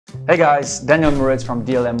Hey guys, Daniel Maritz from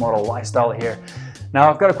DLM Model Lifestyle here.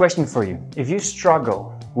 Now I've got a question for you. If you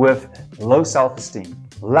struggle with low self-esteem,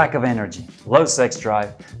 lack of energy, low sex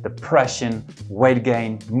drive, depression, weight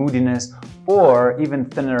gain, moodiness, or even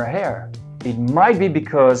thinner hair, it might be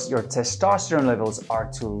because your testosterone levels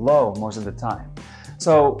are too low most of the time.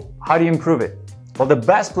 So how do you improve it? Well, the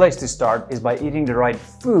best place to start is by eating the right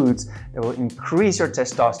foods that will increase your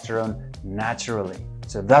testosterone naturally.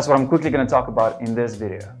 So that's what I'm quickly going to talk about in this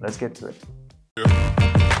video. Let's get to it.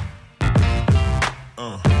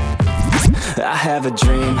 I have a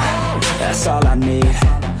dream, that's all I need.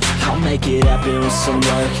 I'll make it happen with some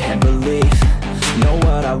work and belief. Know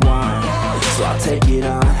what I want, so I'll take it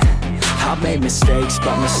on. I'll make mistakes,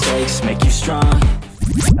 but mistakes make you strong.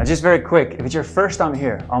 Now just very quick, if it's your first time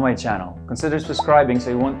here on my channel, consider subscribing so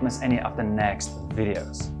you won't miss any of the next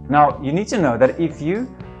videos. Now you need to know that if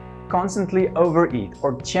you constantly overeat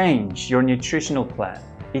or change your nutritional plan,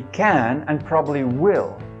 it can and probably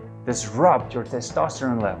will disrupt your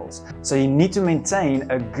testosterone levels. So you need to maintain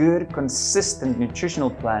a good, consistent nutritional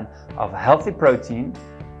plan of healthy protein,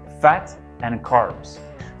 fat, and carbs.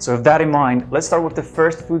 So with that in mind, let's start with the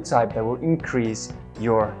first food type that will increase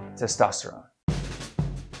your testosterone.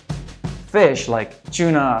 Fish like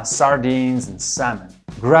tuna, sardines, and salmon.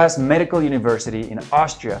 Graz Medical University in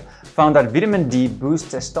Austria found that vitamin D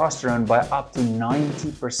boosts testosterone by up to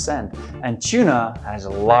 90%, and tuna has a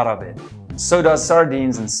lot of it. So does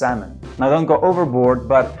sardines and salmon. Now don't go overboard,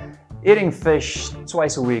 but eating fish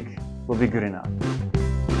twice a week will be good enough.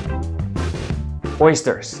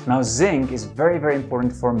 Oysters. Now zinc is very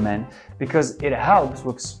important for men because it helps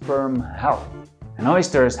with sperm health. And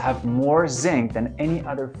oysters have more zinc than any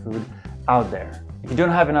other food out there. If you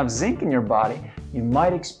don't have enough zinc in your body, you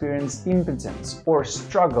might experience impotence or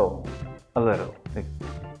struggle a little, if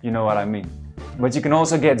you know what I mean. But you can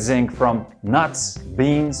also get zinc from nuts,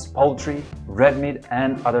 beans, poultry, red meat,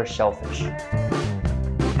 and other shellfish.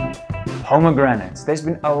 Pomegranates. There's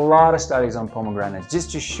been a lot of studies on pomegranates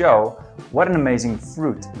just to show what an amazing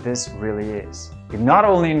fruit this really is. It not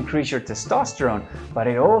only increases your testosterone, but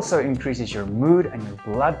it also increases your mood and your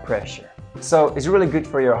blood pressure. So it's really good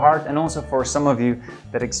for your heart and also for some of you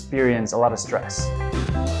that experience a lot of stress.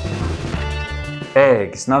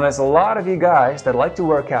 Eggs. Now there's a lot of you guys that like to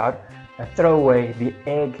work out and throw away the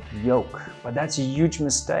egg yolk, but that's a huge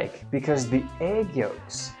mistake because the egg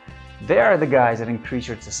yolks, they are the guys that increase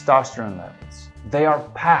your testosterone levels. They are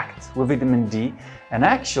packed with vitamin D and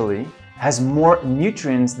actually has more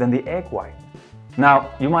nutrients than the egg white. Now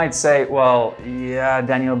you might say, well, yeah,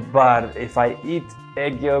 Daniel, but if I eat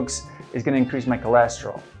egg yolks, it's going to increase my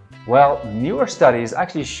cholesterol. Well, newer studies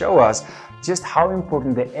actually show us just how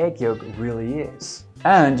important the egg yolk really is.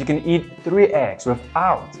 And you can eat 3 eggs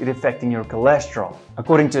without it affecting your cholesterol,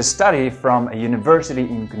 according to a study from a university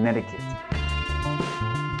in Connecticut.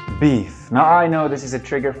 Beef. Now I know this is a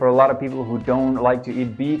trigger for a lot of people who don't like to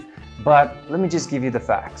eat beef, but let me just give you the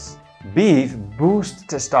facts. Beef boosts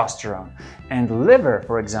testosterone, and liver,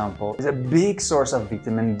 for example, is a big source of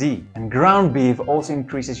vitamin D. And ground beef also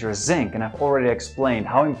increases your zinc, and I've already explained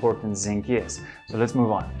how important zinc is. So let's move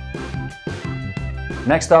on.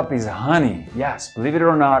 Next up is honey. Yes, believe it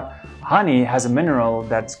or not, honey has a mineral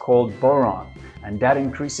that's called boron, and that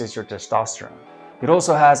increases your testosterone. It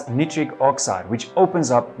also has nitric oxide, which opens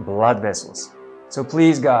up blood vessels. So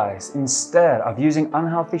please guys, instead of using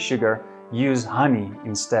unhealthy sugar, use honey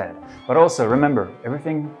instead. But also remember,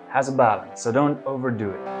 everything has a balance, so don't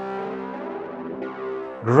overdo it.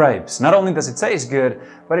 Grapes. Not only does it taste good,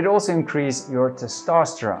 but it also increases your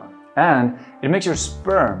testosterone. And it makes your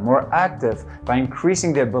sperm more active by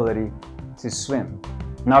increasing the ability to swim.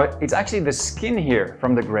 Now, it's actually the skin here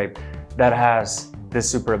from the grape that has this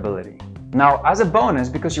super ability. Now, as a bonus,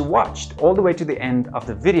 because you watched all the way to the end of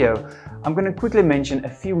the video, I'm going to quickly mention a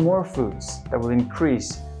few more foods that will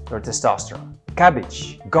increase your testosterone.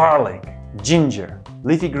 Cabbage, garlic, ginger,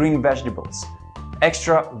 leafy green vegetables,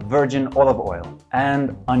 extra virgin olive oil,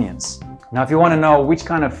 and onions. Now, if you want to know which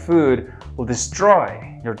kind of food will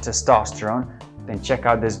destroy your testosterone, then check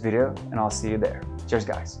out this video and I'll see you there. Cheers,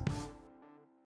 guys.